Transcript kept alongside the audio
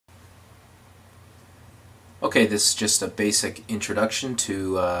Okay, this is just a basic introduction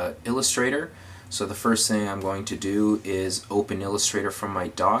to Illustrator. So the first thing I'm going to do is open Illustrator from my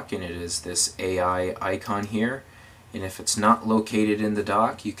dock, and it is this AI icon here. And if it's not located in the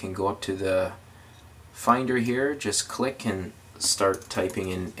dock, you can go up to the Finder here, just click and start typing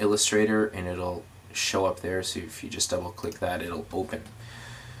in Illustrator and it'll show up there. So if you just double click that, it'll open.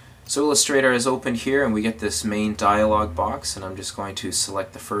 So Illustrator is opened here and we get this main dialog box, and I'm just going to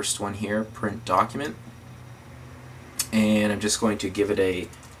select the first one here, Print Document. And I'm just going to give it a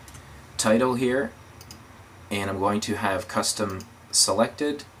title here, and I'm going to have custom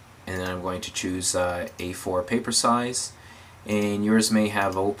selected, and then I'm going to choose A4 paper size, and yours may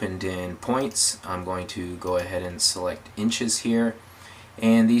have opened in points. I'm going to go ahead and select inches here,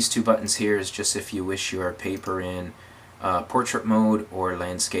 and these two buttons here is just if you wish your paper in portrait mode or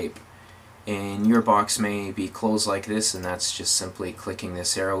landscape. And your box may be closed like this, and that's just simply clicking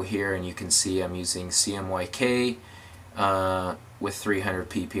this arrow here, and you can see I'm using CMYK with 300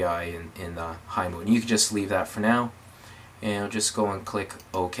 ppi in the high mode. You can just leave that for now, and I'll just go and click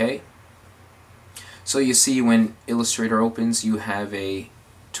OK. So you see when Illustrator opens, you have a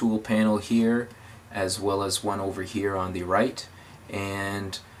tool panel here as well as one over here on the right,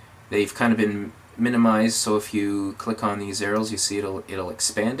 and they've kind of been minimized, so if you click on these arrows, you see it'll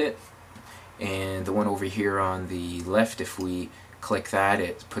expand it. And the one over here on the left, if we click that,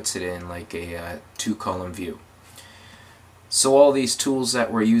 it puts it in like a two-column view. So all these tools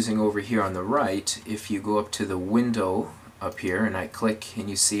that we're using over here on the right, if you go up to the window up here and I click, and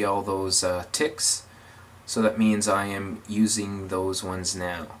you see all those ticks, so that means I am using those ones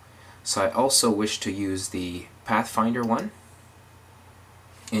now. So I also wish to use the Pathfinder one,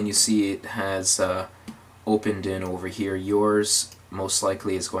 and you see it has opened in over here. Yours most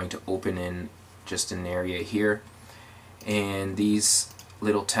likely is going to open in just an area here, and these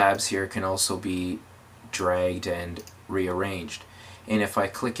little tabs here can also be dragged and rearranged. And if I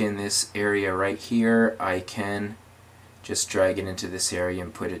click in this area right here, I can just drag it into this area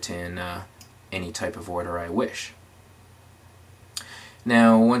and put it in any type of order I wish.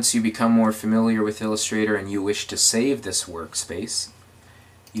 Now once you become more familiar with Illustrator and you wish to save this workspace,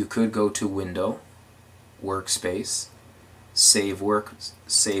 you could go to Window, Workspace, Save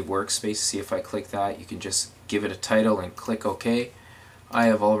Workspace. See, if I click that, you can just give it a title and click OK. I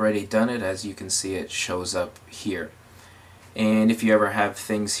have already done it. As you can see, it shows up here. And if you ever have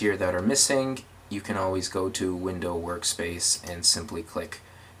things here that are missing, you can always go to Window, Workspace and simply click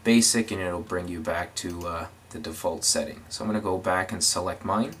Basic, and it'll bring you back to the default setting. So I'm going to go back and select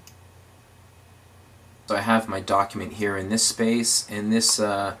mine. So I have my document here in this space, and this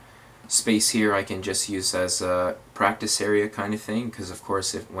space here I can just use as a practice area kind of thing, because of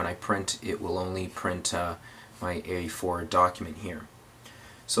course when I print, it will only print my A4 document here.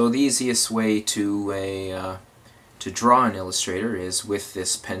 So the easiest way to draw an Illustrator is with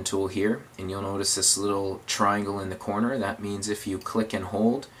this pen tool here, and you'll notice this little triangle in the corner. That means if you click and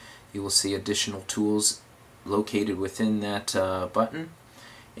hold, you will see additional tools located within that button.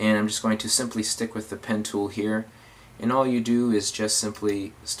 And I'm just going to simply stick with the pen tool here, and all you do is just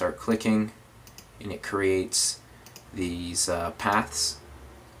simply start clicking, and it creates these paths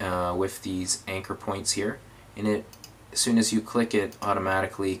with these anchor points here, and as soon as you click, it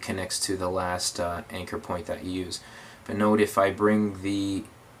automatically connects to the last anchor point that you use. But note, if I bring the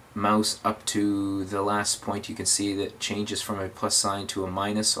mouse up to the last point, you can see that it changes from a plus sign to a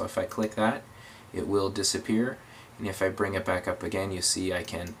minus, so if I click that, it will disappear. And if I bring it back up again, you see I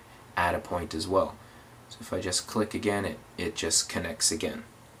can add a point as well. So if I just click again, it just connects again.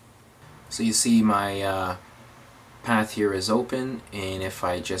 So you see my path here is open, and if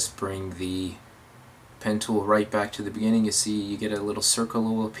I just bring the pen tool right back to the beginning, you see you get a little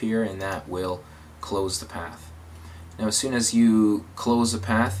circle up here, and that will close the path. Now as soon as you close the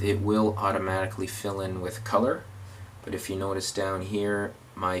path, it will automatically fill in with color, but if you notice down here,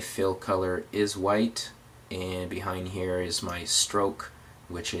 my fill color is white, and behind here is my stroke,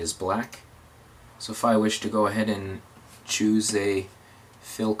 which is black. So if I wish to go ahead and choose a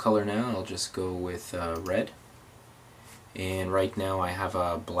fill color now, I'll just go with red, and right now I have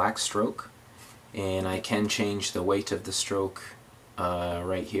a black stroke. And I can change the weight of the stroke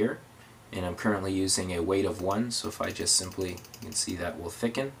right here, and I'm currently using a weight of 1, so if I just simply, you can see that will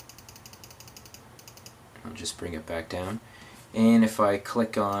thicken. I'll just bring it back down, and if I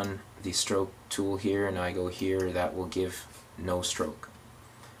click on the stroke tool here and I go here, that will give no stroke.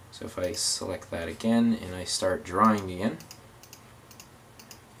 So if I select that again and I start drawing again,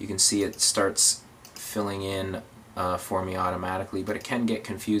 you can see it starts filling in for me automatically, but it can get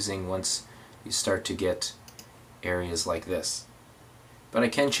confusing once you start to get areas like this. But I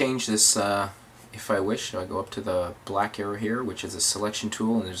can change this if I wish, I go up to the black arrow here, which is a selection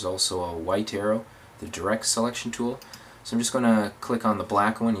tool, and there's also a white arrow, the direct selection tool. So I'm just going to click on the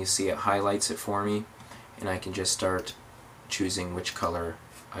black one. You see it highlights it for me, and I can just start choosing which color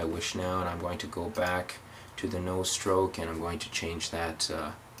I wish now, and I'm going to go back to the nose stroke, and I'm going to change that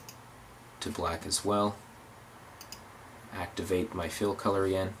to black as well. Activate my fill color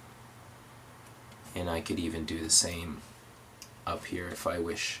again, and I could even do the same up here if I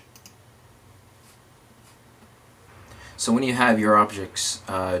wish. So when you have your objects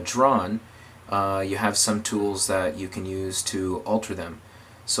drawn, you have some tools that you can use to alter them.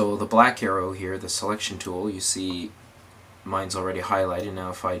 So the black arrow here, the selection tool, you see mine's already highlighted.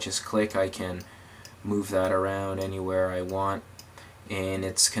 Now if I just click, I can move that around anywhere I want, and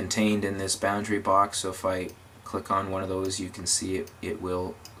it's contained in this boundary box. So if I click on one of those, you can see it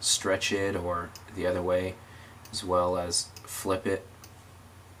will stretch it, or the other way, as well as flip it.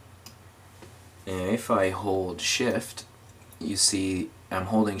 And if I hold shift, you see I'm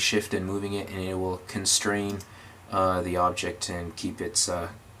holding shift and moving it, and it will constrain the object and keep its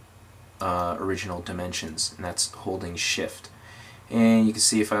original dimensions, and that's holding shift. And you can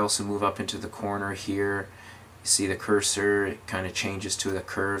see if I also move up into the corner here, you see the cursor, it kind of changes to the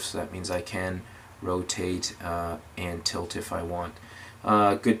curve, so that means I can rotate and tilt if I want.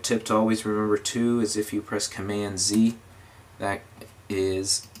 Good tip to always remember too is if you press Command Z, that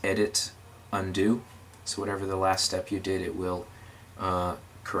is edit undo. So whatever the last step you did, it will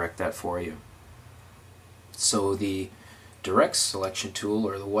correct that for you. So the direct selection tool,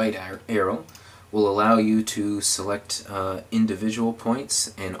 or the white arrow, will allow you to select individual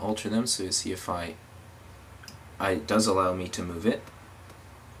points and alter them. So you see if it does allow me to move it,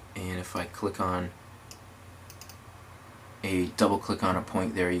 and if I click on double click on a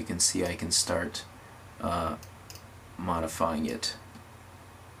point there, you can see I can start modifying it.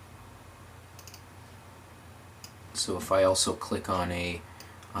 So if I also click on a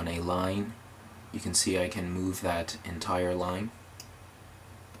line, you can see I can move that entire line.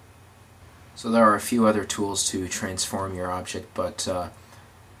 So there are a few other tools to transform your object, but the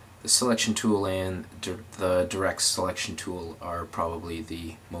selection tool and the direct selection tool are probably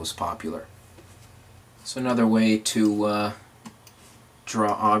the most popular. So another way to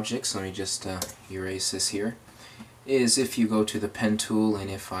draw objects, let me just erase this here, is if you go to the pen tool, and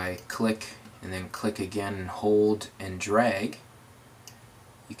if I click and then click again and hold and drag,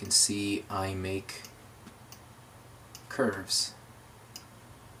 you can see I make curves.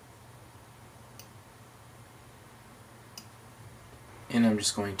 And I'm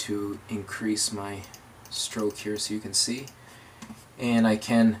just going to increase my stroke here so you can see, and I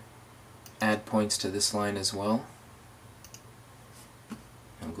can add points to this line as well.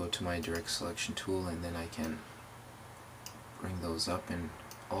 I'll go to my direct selection tool, and then I can bring those up and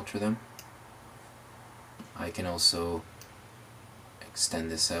alter them. I can also extend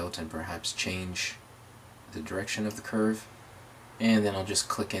this out and perhaps change the direction of the curve, and then I'll just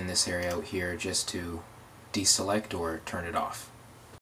click in this area out here just to deselect or turn it off.